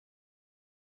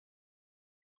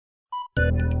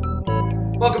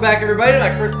Welcome back, everybody, to my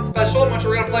Christmas special, in which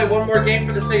we're going to play one more game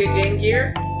for the Sega Game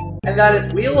Gear, and that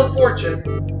is Wheel of Fortune.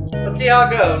 Let's see how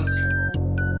it goes.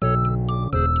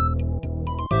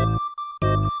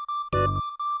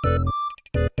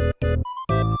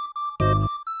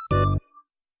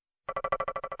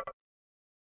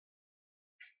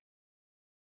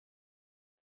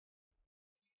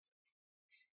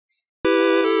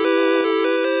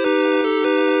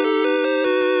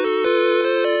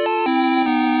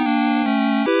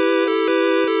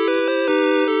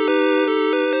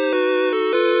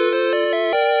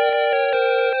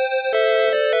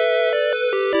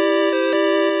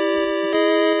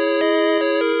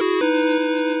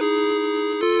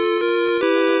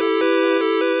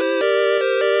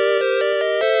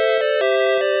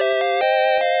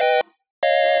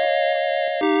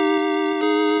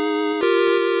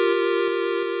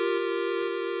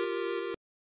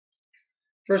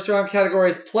 First round category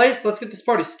is place. Let's get this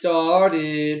party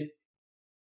started.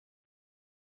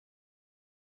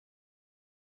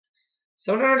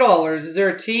 $700. Is there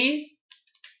a T?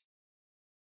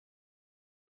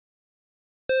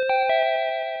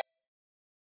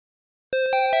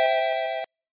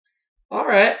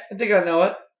 Alright, I think I know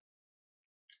it.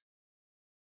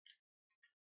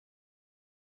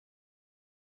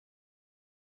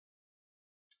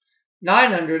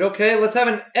 $900. Okay, let's have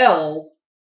an L.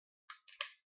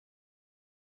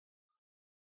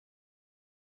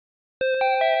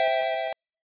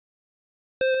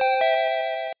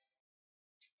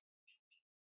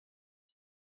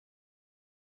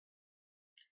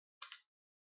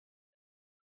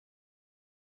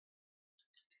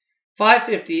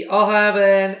 $550. I'll have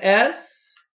an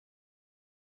S.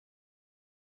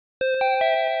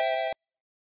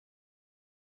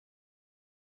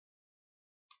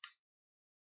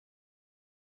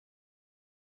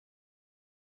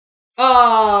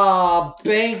 Ah,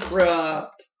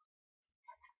 bankrupt.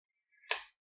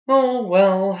 Oh,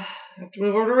 well, I have to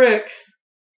move over to Rick.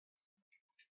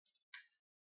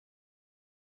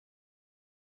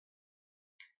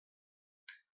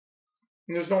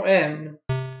 And there's no N.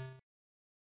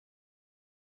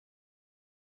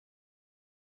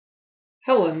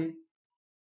 Helen.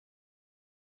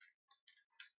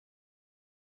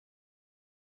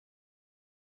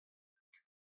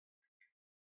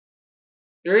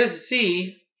 There is a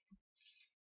C.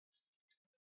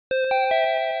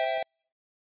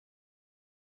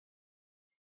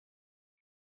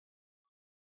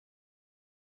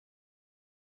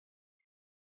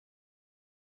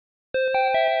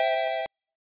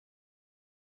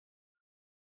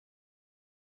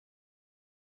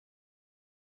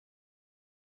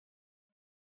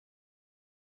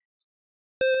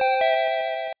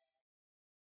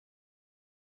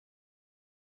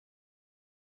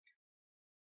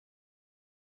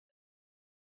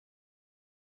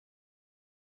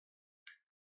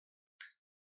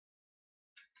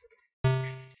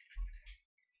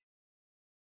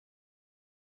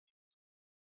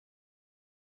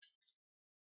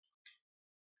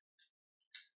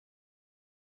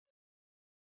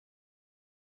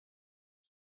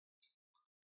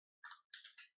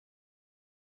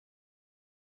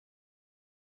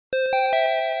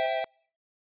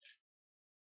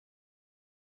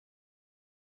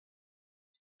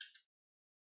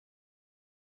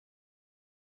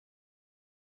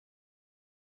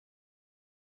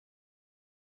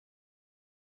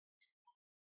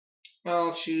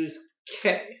 I'll choose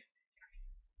K.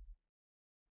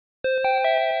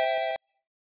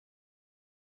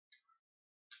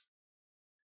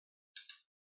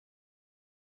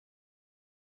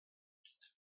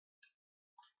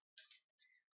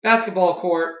 Basketball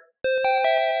court.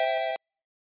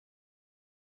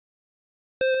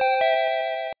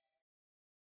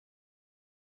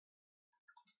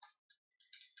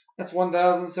 That's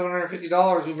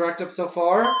 $1,750 we've racked up so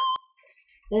far.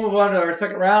 We'll move on to our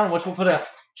second round, in which we'll put a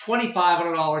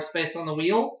 $2,500 space on the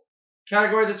wheel.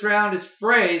 Category this round is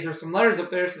phrase. There's some letters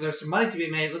up there, so there's some money to be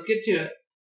made. Let's get to it.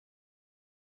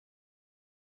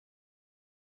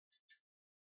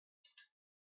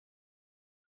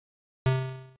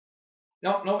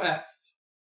 Nope, no F.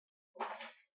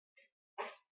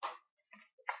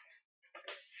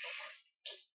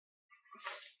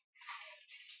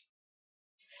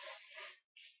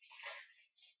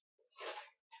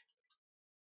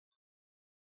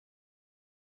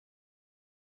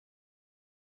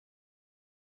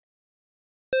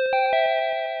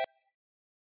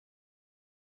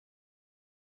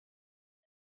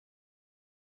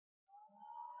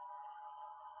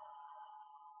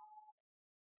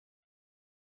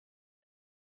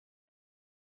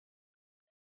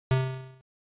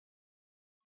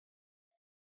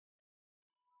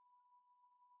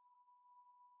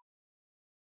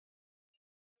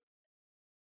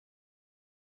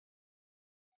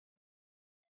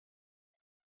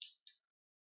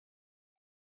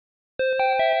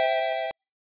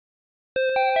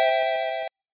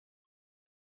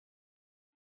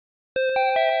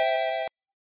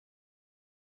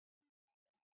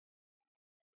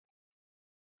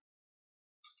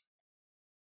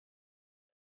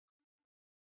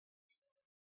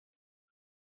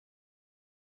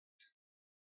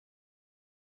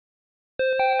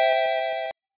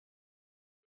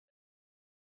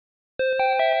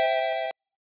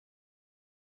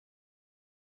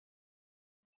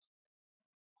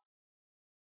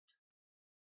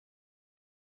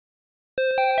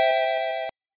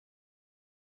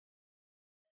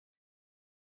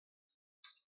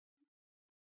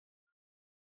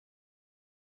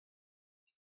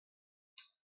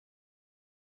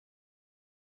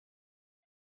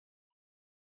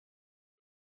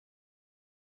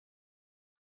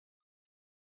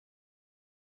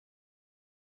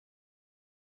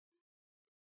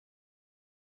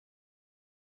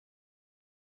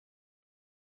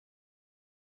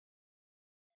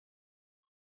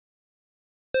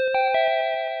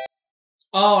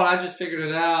 Oh, and I just figured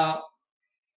it out.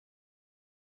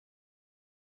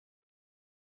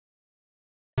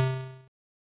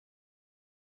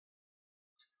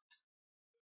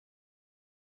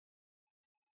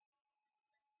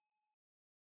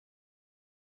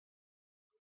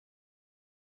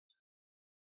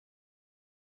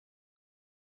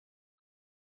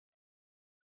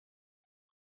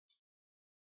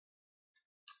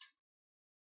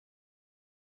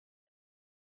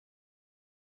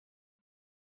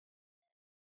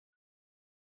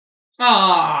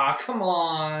 Ah, come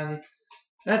on.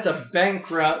 That's a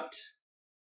bankrupt.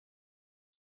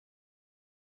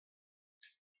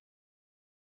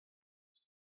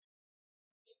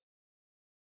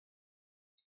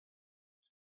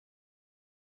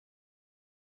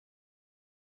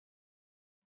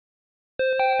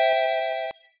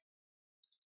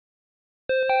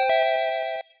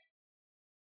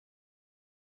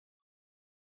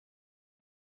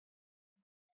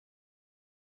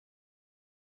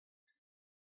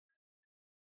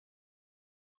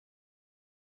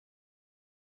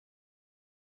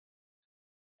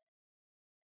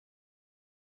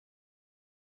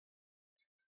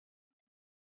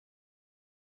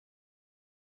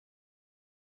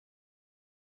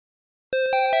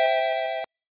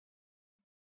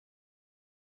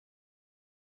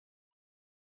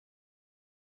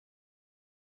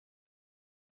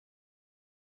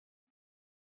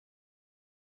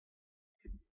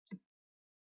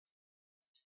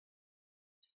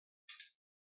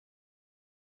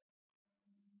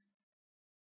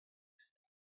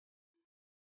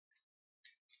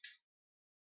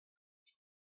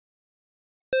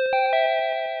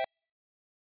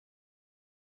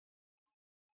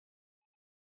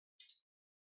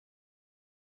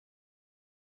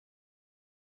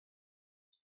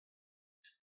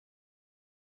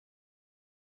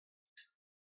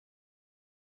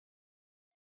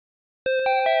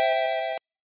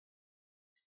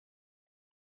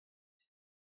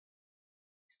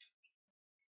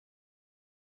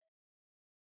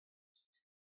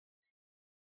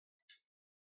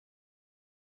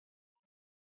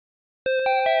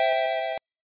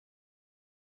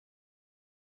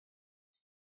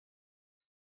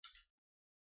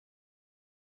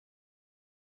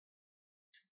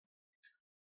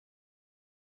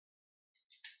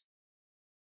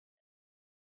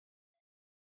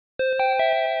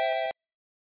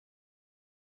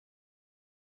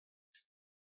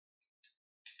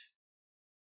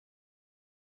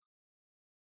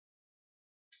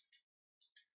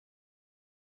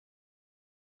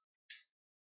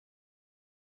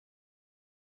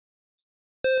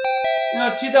 You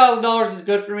know, $2,000 is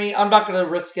good for me. I'm not going to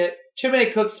risk it. Too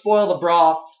many cooks spoil the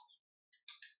broth.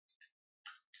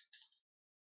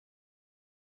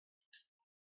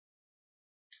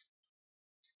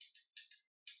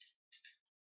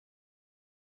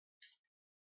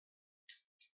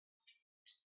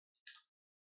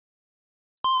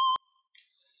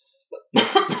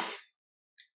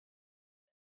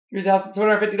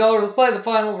 $3,250. Let's play the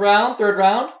final round, third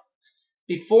round.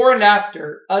 Before and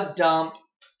after, a dump.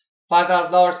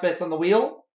 $5,000 based on the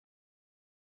wheel.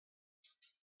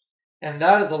 And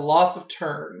that is a loss of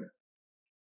turn.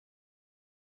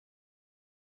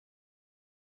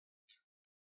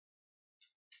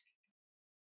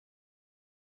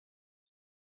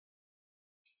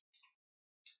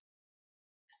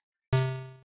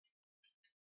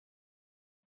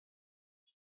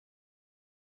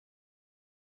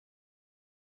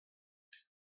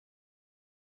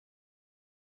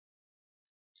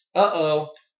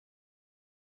 Uh-oh.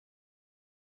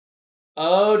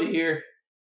 Oh, dear.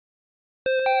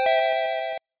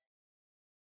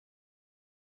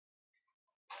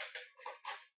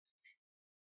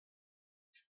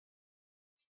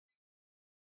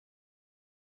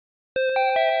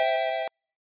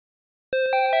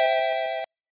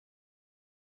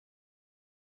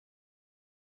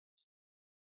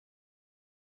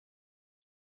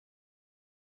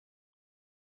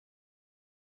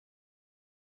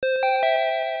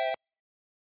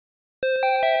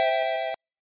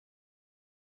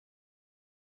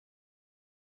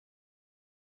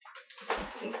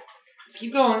 Let's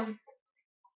keep going.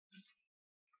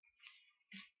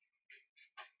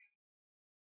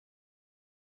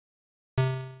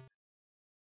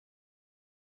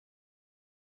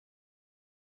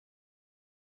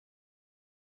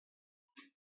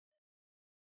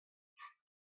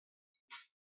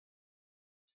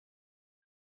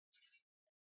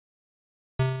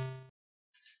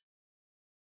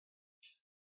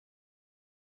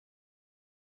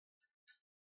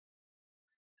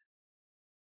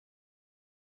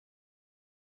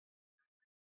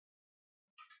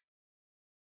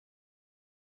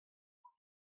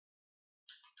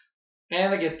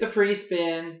 And I get the free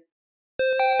spin.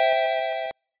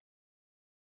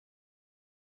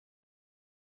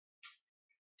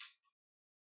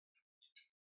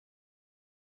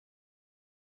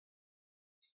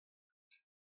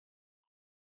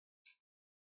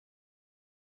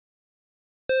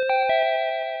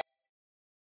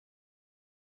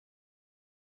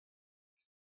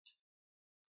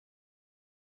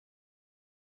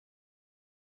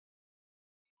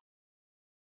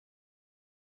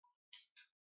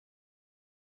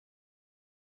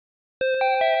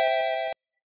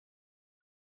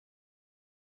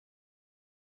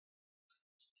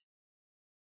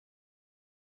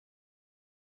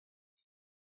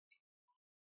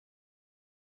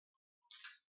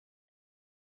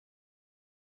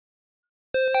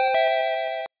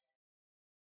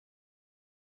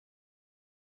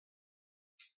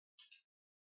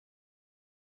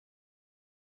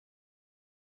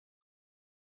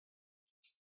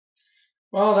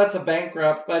 Well, that's a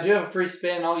bankrupt, but I do have a free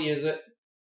spin. I'll use it.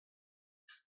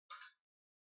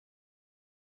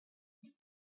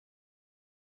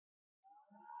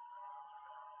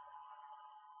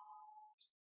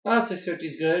 Oh, 650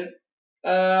 is good.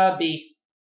 B.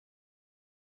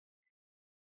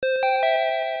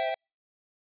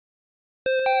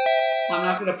 I'm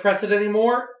not going to press it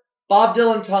anymore. Bob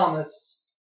Dylan Thomas.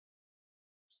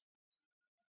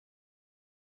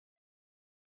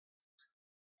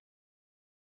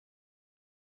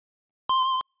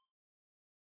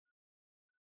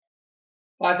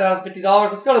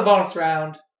 $5,050. Let's go to the bonus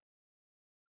round.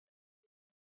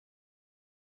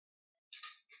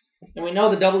 And we know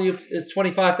the W is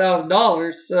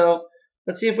 $25,000, so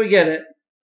let's see if we get it.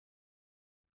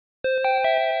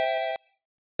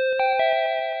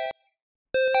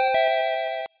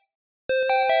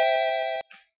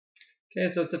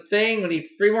 Okay, so it's a thing. We need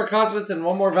 3 more consonants and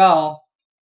 1 more vowel.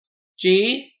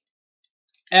 G,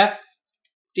 F,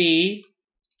 D,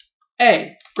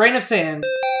 A. Grain of sand.